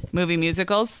clean movie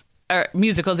musicals or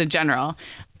musicals in general,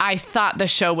 I thought the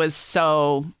show was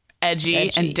so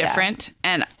edgy and different,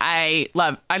 and I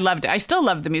loved it. I still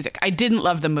love the music. I didn't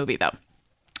love the movie though.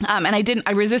 And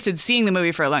I resisted seeing the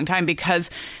movie for a long time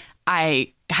because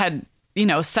I had,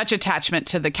 such attachment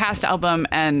to the cast album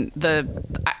and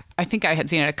I think I had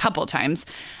seen it a couple times.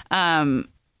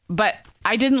 But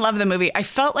I didn't love the movie. I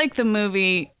felt like the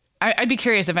movie, I'd be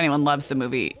curious if anyone loves the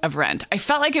movie of Rent. I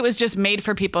felt like it was just made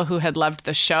for people who had loved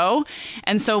the show.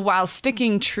 And so while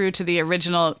sticking true to the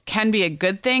original can be a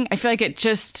good thing, I feel like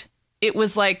it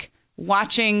was like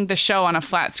watching the show on a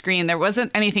flat screen. There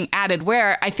wasn't anything added,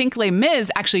 where I think Les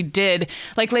Mis actually did.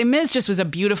 Like Les Mis just was a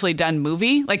beautifully done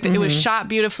movie. Like it was shot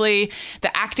beautifully.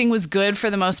 The acting was good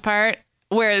for the most part.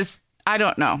 Whereas I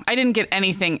don't know. I didn't get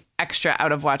anything extra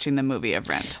out of watching the movie of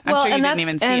Rent. I'm sure you didn't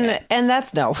even see it. And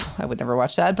that's no, I would never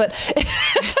watch that. But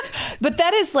but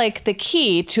that is like the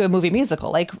key to a movie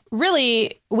musical. Like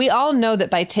really, we all know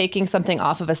that by taking something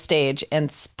off of a stage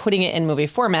and putting it in movie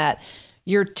format,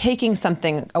 you're taking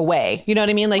something away. You know what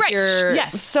I mean? Like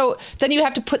so then you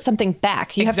have to put something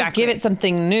back. You have to give it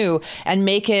something new and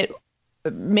make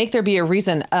there be a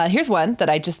reason. Here's one that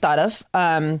I just thought of.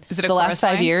 Is it The Last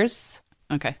 5 Years?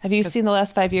 Okay. Have you seen The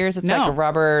Last 5 Years? It's like a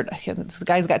Robert, this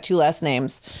guy's got 2 last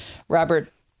names,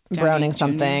 Robert Browning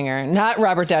something, or not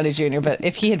Robert Downey Jr., but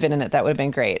if he had been in it, that would have been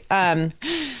great.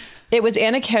 It was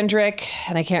Anna Kendrick,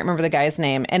 and I can't remember the guy's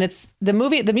name. And it's the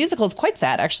musical is quite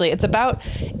sad, actually. It's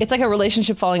like a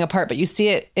relationship falling apart, but you see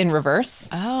it in reverse.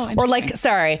 Oh, or like,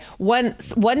 sorry, one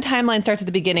timeline starts at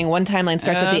the beginning, one timeline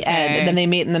starts at the end, and then they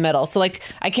meet in the middle. So like,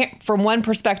 from one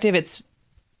perspective,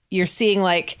 you're seeing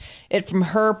like it from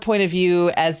her point of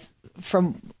view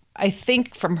from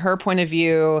her point of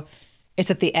view, it's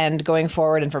at the end going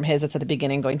forward, and from his, it's at the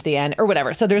beginning going to the end, or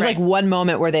whatever. So there's like one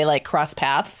moment where they like cross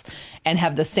paths and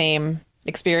have the same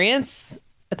experience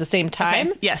at the same time.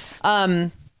 Okay. Yes.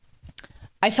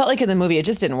 I felt like in the movie it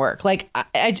just didn't work. Like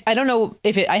I don't know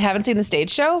if I haven't seen the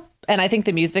stage show, and I think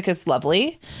the music is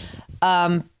lovely.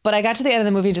 But I got to the end of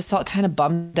the movie and just felt kind of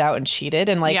bummed out and cheated,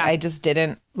 and like I just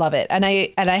didn't love it. And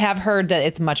I have heard that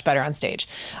it's much better on stage.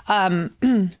 A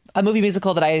movie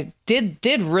musical that I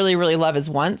did really, really love is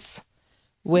Once.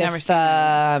 With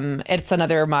it's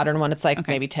another modern one. It's like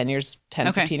maybe 15 years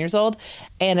old,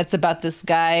 and it's about this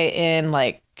guy in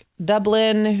like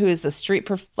Dublin who is a street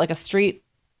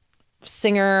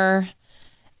singer,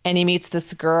 and he meets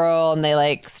this girl, and they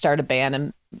like start a band,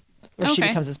 and she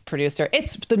becomes his producer.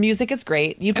 The music is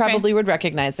great. You probably would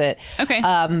recognize it. Okay.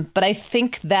 But I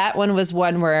think that one was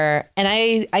one where, and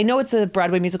I know it's a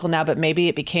Broadway musical now, but maybe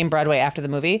it became Broadway after the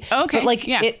movie. Okay. But like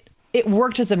it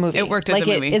worked as a movie. It worked as a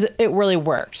movie. It really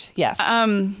worked. Yes.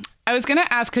 I was going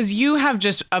to ask, because you have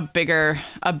just a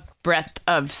breadth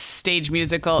of stage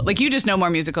musical. Like, you just know more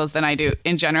musicals than I do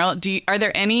in general. Are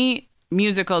there any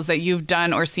musicals that you've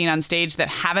done or seen on stage that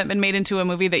haven't been made into a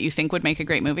movie that you think would make a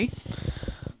great movie?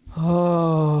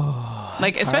 Oh,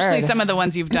 like especially hard. Some of the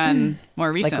ones you've done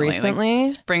more recently.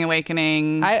 Like Spring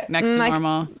Awakening, Next to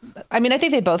Normal. I mean, I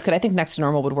think they both could. I think Next to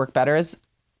Normal would work better.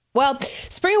 Well,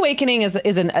 Spring Awakening is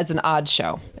an odd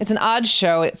show. It's an odd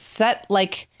show. It's set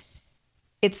set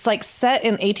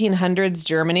in 1800s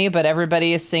Germany, but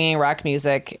everybody is singing rock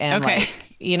music, and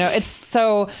it's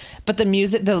so. But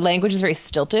the language is very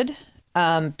stilted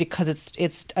because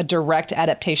it's a direct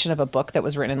adaptation of a book that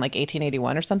was written in like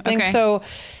 1881 or something. Okay.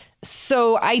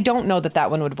 So I don't know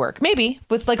that one would work. Maybe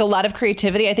with like a lot of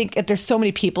creativity. I think if there's so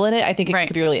many people in it, I think it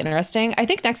could be really interesting. I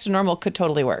think Next to Normal could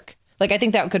totally work. Like, I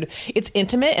think it's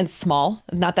intimate and small.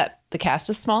 Not that the cast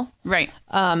is small. Right.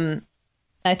 I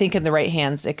think in the right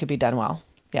hands, it could be done well.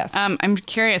 Yes. I'm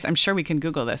curious. I'm sure we can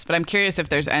Google this, but I'm curious if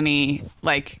there's any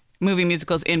like movie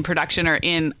musicals in production or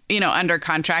in, under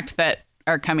contract that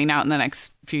are coming out in the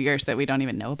next few years that we don't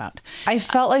even know about. I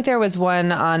felt like there was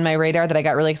one on my radar that I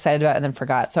got really excited about and then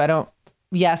forgot. So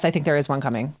yes, I think there is one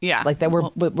coming. Yeah. Like that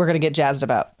we're going to get jazzed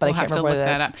about, but I can't remember what it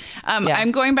is. That up.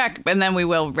 I'm going back and then we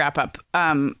will wrap up.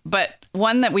 But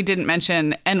one that we didn't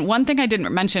mention, and one thing I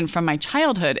didn't mention from my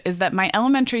childhood, is that my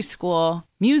elementary school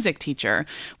music teacher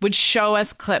would show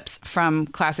us clips from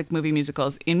classic movie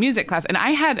musicals in music class. And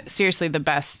I had seriously the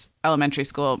best elementary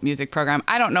school music program.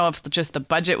 I don't know if just the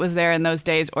budget was there in those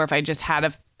days or if I just had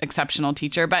a exceptional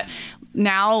teacher, but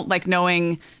now, like,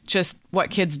 knowing just what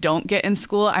kids don't get in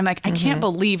school, I'm like, I can't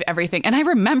believe everything. And I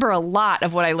remember a lot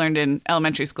of what I learned in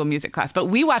elementary school music class, but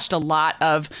we watched a lot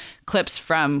of clips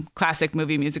from classic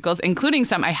movie musicals, including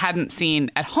some I hadn't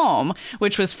seen at home,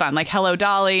 which was fun, like Hello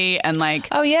Dolly and like,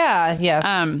 oh yeah, yes.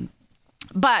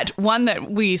 But one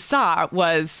that we saw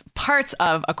was parts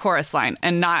of a chorus line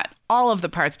and not all of the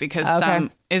parts, because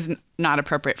some is not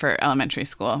appropriate for elementary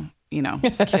school,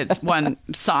 kids. One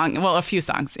song, well, a few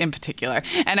songs in particular.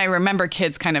 And I remember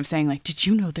kids kind of saying like, did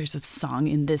you know there's a song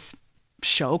in this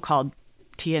show called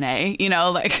TNA,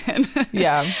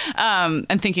 yeah.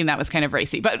 And thinking that was kind of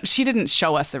racy, but she didn't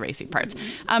show us the racy parts.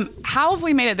 How have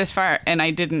we made it this far? And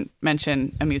I didn't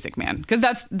mention A Music Man, because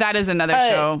that is another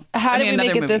show. How did we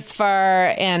make it this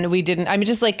far? And we didn't, I mean,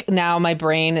 just like now my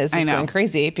brain is just going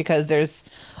crazy because there's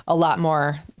a lot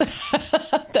more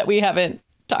that we haven't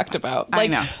talked about. I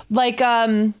know. Like,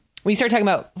 when you started talking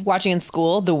about watching in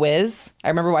school, The Wiz, I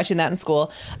remember watching that in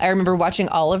school. I remember watching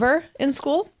Oliver in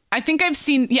school. I think I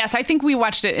think we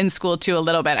watched it in school too a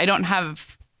little bit. I don't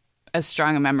have as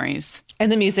strong of memories.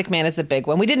 And The Music Man is a big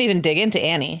one. We didn't even dig into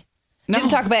Annie. No.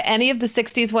 Didn't talk about any of the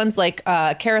 60s ones like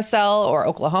Carousel or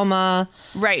Oklahoma.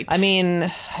 Right. I mean,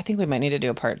 I think we might need to do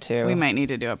a part 2. We might need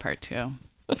to do a part 2.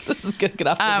 This is going to get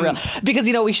off the real. Because,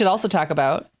 we should also talk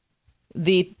about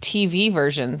the TV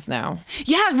versions now.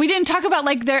 Yeah, we didn't talk about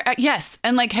like their, yes.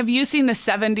 And like, have you seen the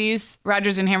 70s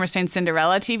Rodgers and Hammerstein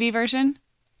Cinderella TV version?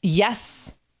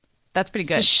 Yes. That's pretty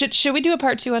good. So should we do a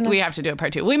part 2 on this? We have to do a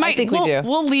part 2. We might. I think we do.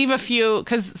 We'll leave a few,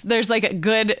 because there's like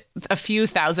a few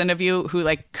thousand of you who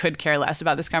like could care less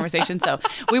about this conversation. So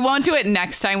we won't do it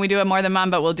next time we do it More Than Mom,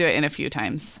 but we'll do it in a few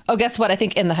times. Oh, guess what? I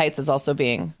think In the Heights is also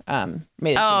being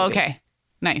made into a movie. Okay.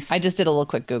 Nice. I just did a little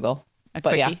quick Google.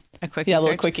 Quickie. Yeah. A quickie. Yeah, a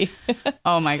little search. quickie.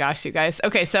 Oh my gosh, you guys.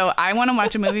 Okay, so I want to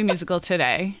watch a movie musical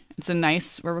today.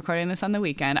 We're recording this on the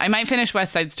weekend. I might finish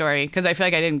West Side Story because I feel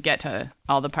like I didn't get to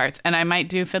all the parts. And I might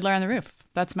do Fiddler on the Roof.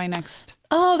 That's my next.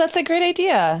 Oh, that's a great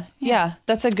idea. Yeah,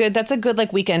 that's a good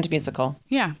like weekend musical.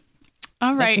 Yeah.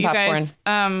 All right, you popcorn.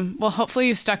 guys. Well, hopefully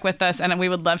you stuck with us, and we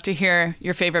would love to hear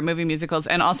your favorite movie musicals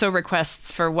and also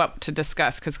requests for what to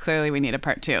discuss, because clearly we need a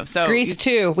part 2. So Grease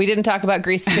 2. We didn't talk about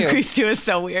Grease 2. Grease 2 is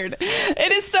so weird.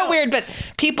 It is so weird, but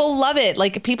people love it.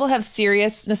 Like, people have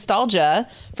serious nostalgia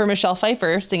for Michelle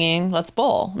Pfeiffer singing Let's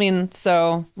Bowl. I mean,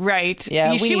 so... Right.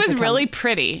 Yeah, she was really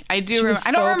pretty. I don't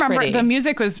remember. Pretty. The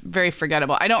music was very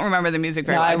forgettable. I don't remember the music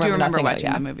very well. I do remember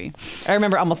watching the movie. I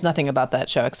remember almost nothing about that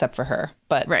show except for her.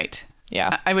 But right.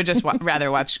 Yeah. I would just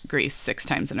rather watch Grease 6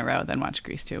 times in a row than watch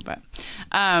Grease 2. But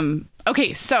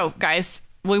okay, so guys,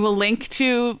 we will link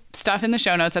to stuff in the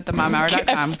show notes at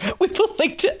themomhour.com. We will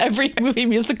link to every movie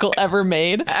musical ever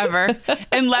made. Ever.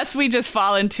 Unless we just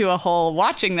fall into a hole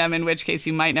watching them, in which case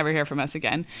you might never hear from us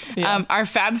again. Yeah. Our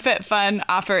FabFitFun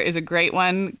offer is a great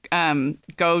one.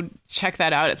 Go check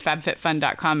that out. It's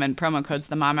fabfitfun.com and promo code's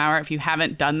the Mom Hour. If you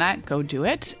haven't done that, go do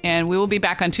it. And we will be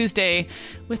back on Tuesday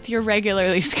with your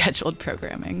regularly scheduled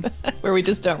programming. Where we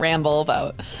just don't ramble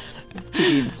about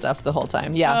TV and stuff the whole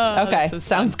time. Yeah. Okay.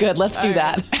 Sounds good. Let's do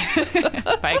that.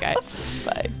 Bye, guys.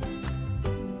 Bye.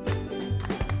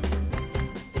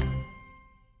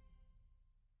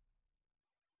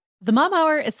 The Mom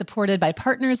Hour is supported by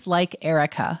partners like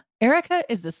Erica. Erica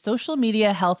is the social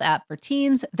media health app for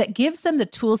teens that gives them the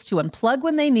tools to unplug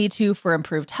when they need to for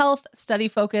improved health, study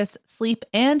focus, sleep,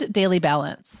 and daily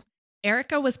balance.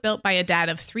 Erica was built by a dad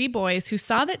of 3 boys who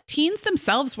saw that teens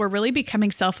themselves were really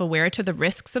becoming self-aware to the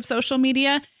risks of social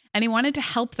media, and he wanted to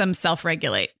help them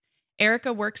self-regulate.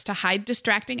 Erica works to hide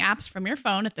distracting apps from your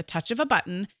phone at the touch of a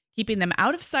button, keeping them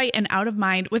out of sight and out of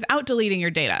mind without deleting your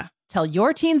data. Tell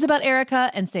your teens about Erica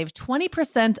and save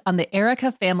 20% on the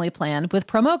Erica family plan with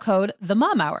promo code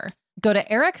TheMomHour. Go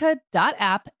to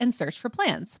erica.app and search for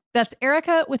plans. That's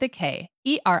Erica with a K,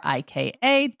 ERIKA.app,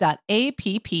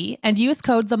 and use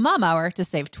code TheMomHour to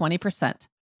save 20%.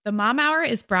 The Mom Hour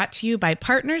is brought to you by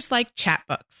partners like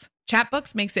Chatbooks.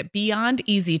 Chatbooks makes it beyond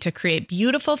easy to create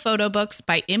beautiful photo books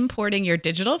by importing your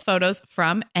digital photos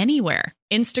from anywhere.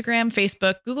 Instagram,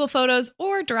 Facebook, Google Photos,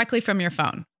 or directly from your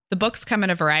phone. The books come in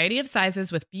a variety of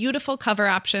sizes with beautiful cover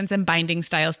options and binding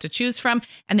styles to choose from,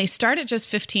 and they start at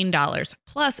just $15.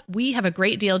 Plus, we have a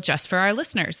great deal just for our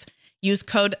listeners. Use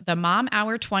code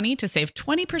TheMomHour20 to save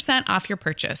 20% off your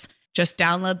purchase. Just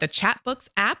download the Chatbooks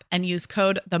app and use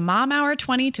code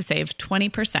TheMomHour20 to save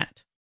 20%.